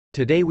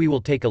Today we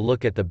will take a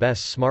look at the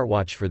best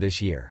smartwatch for this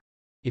year.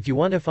 If you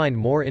want to find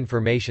more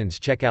information,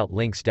 check out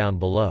links down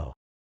below.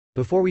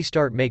 Before we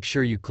start, make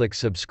sure you click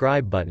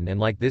subscribe button and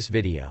like this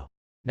video.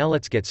 Now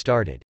let's get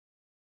started.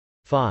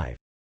 5.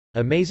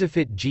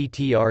 Amazfit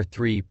GTR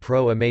 3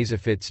 Pro.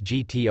 Amazfit's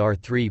GTR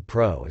 3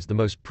 Pro is the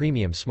most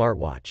premium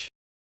smartwatch.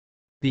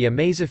 The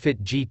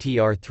Amazfit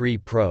GTR 3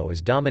 Pro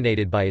is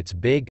dominated by its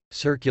big,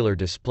 circular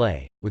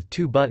display, with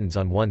 2 buttons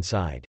on one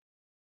side.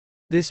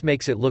 This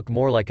makes it look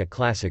more like a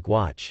classic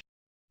watch.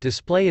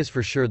 Display is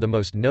for sure the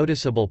most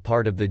noticeable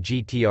part of the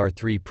GTR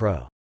 3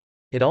 Pro.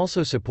 It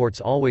also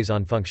supports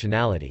always-on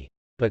functionality,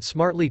 but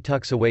smartly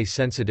tucks away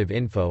sensitive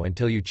info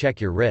until you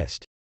check your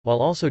wrist, while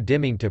also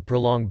dimming to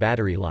prolong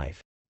battery life.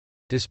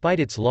 Despite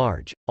its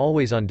large,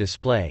 always-on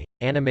display,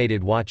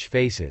 animated watch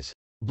faces,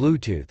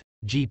 Bluetooth,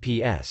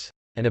 GPS,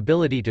 and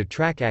ability to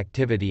track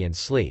activity and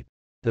sleep,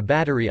 the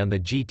battery on the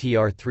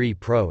GTR 3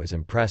 Pro is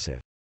impressive.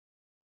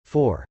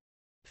 4.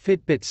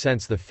 Fitbit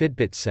Sense. The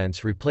Fitbit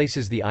Sense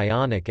replaces the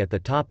Ionic at the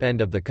top end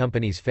of the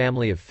company's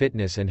family of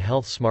fitness and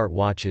health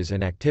smartwatches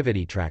and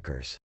activity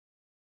trackers.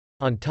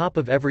 On top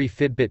of every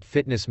Fitbit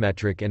fitness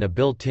metric and a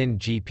built-in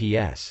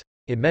GPS,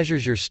 it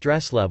measures your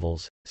stress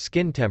levels,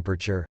 skin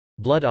temperature,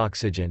 blood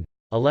oxygen,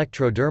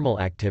 electrodermal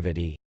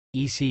activity,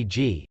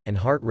 ECG, and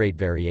heart rate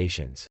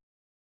variations.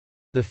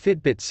 The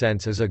Fitbit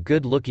Sense is a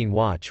good-looking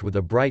watch with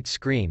a bright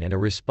screen and a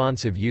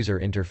responsive user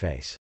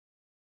interface.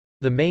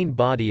 The main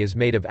body is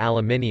made of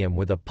aluminium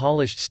with a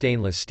polished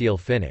stainless steel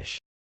finish.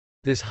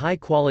 This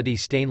high-quality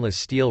stainless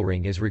steel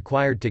ring is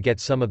required to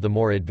get some of the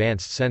more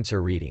advanced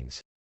sensor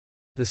readings.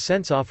 The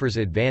Sense offers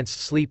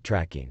advanced sleep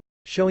tracking,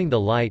 showing the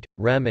light,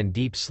 REM and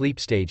deep sleep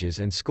stages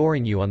and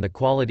scoring you on the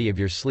quality of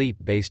your sleep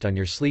based on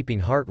your sleeping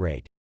heart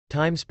rate,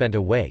 time spent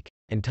awake,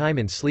 and time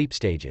in sleep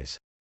stages.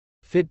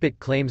 Fitbit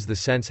claims the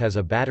Sense has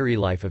a battery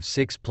life of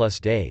 6+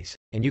 days,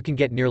 and you can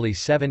get nearly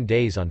 7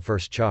 days on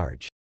first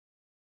charge.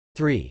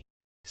 3.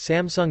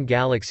 Samsung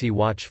Galaxy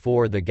Watch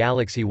 4. The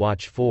Galaxy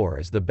Watch 4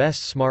 is the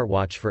best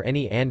smartwatch for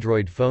any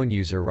Android phone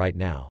user right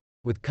now,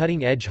 with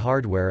cutting-edge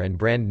hardware and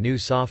brand-new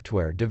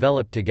software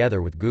developed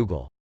together with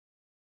Google.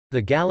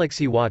 The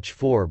Galaxy Watch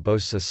 4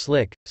 boasts a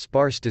slick,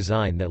 sparse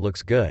design that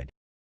looks good.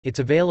 It's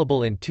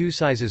available in 2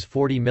 sizes,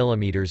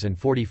 40mm and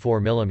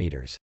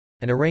 44mm,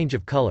 and a range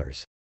of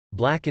colors.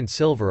 Black and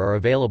silver are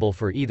available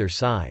for either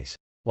size,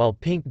 while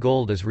pink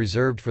gold is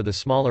reserved for the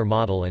smaller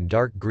model and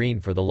dark green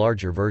for the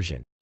larger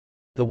version.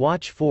 The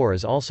Watch 4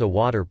 is also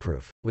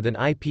waterproof, with an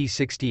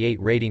IP68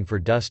 rating for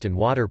dust and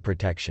water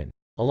protection,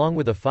 along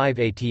with a 5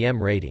 ATM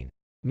rating,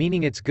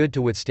 meaning it's good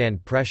to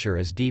withstand pressure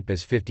as deep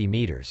as 50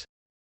 meters.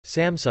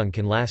 Samsung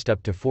can last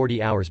up to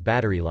 40 hours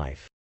battery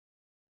life.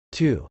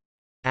 2.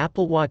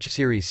 Apple Watch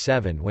Series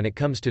 7. When it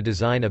comes to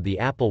design of the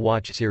Apple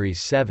Watch Series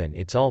 7,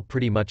 it's all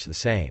pretty much the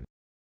same.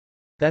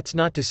 That's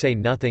not to say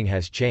nothing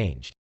has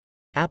changed.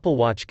 Apple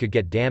Watch could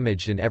get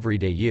damaged in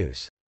everyday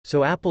use,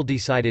 so Apple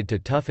decided to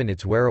toughen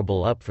its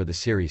wearable up for the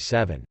Series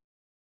 7.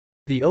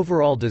 The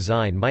overall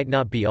design might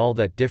not be all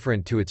that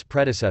different to its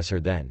predecessor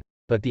then,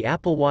 but the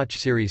Apple Watch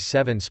Series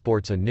 7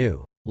 sports a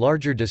new,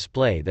 larger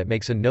display that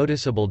makes a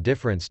noticeable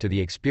difference to the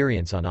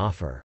experience on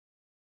offer.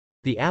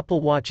 The Apple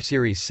Watch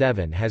Series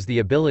 7 has the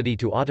ability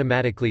to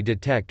automatically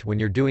detect when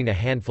you're doing a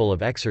handful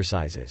of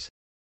exercises.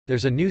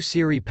 There's a new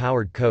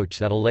Siri-powered coach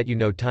that'll let you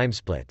know time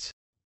splits.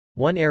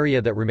 One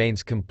area that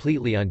remains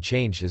completely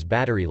unchanged is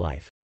battery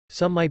life.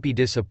 Some might be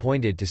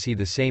disappointed to see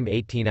the same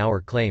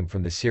 18-hour claim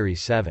from the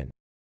Series 7.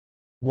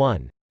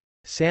 1.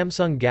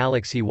 Samsung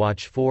Galaxy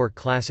Watch 4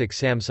 Classic.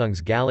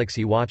 Samsung's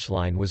Galaxy Watch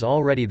line was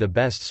already the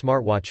best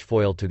smartwatch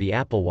foil to the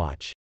Apple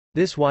Watch.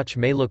 This watch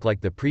may look like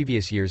the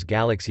previous year's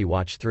Galaxy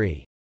Watch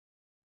 3.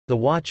 The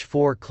Watch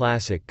 4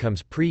 Classic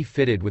comes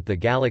pre-fitted with the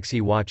Galaxy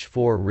Watch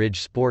 4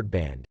 Ridge Sport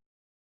Band.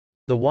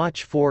 The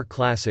Watch 4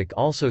 Classic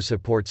also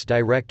supports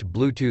direct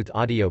Bluetooth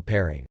audio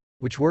pairing,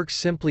 which works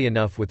simply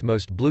enough with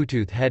most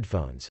Bluetooth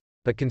headphones,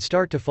 but can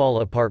start to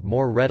fall apart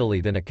more readily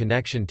than a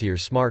connection to your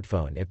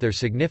smartphone if there's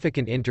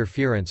significant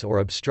interference or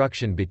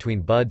obstruction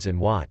between buds and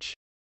watch.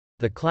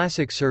 The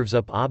Classic serves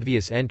up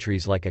obvious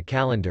entries like a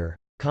calendar,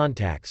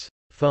 contacts,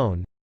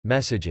 phone,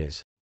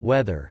 messages,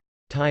 weather,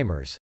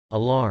 timers,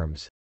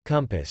 alarms,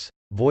 compass,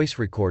 voice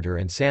recorder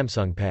and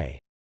Samsung Pay.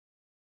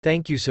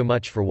 Thank you so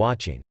much for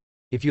watching.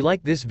 If you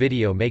like this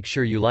video, make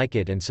sure you like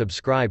it and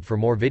subscribe for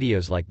more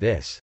videos like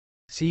this.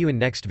 See you in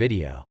next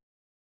video.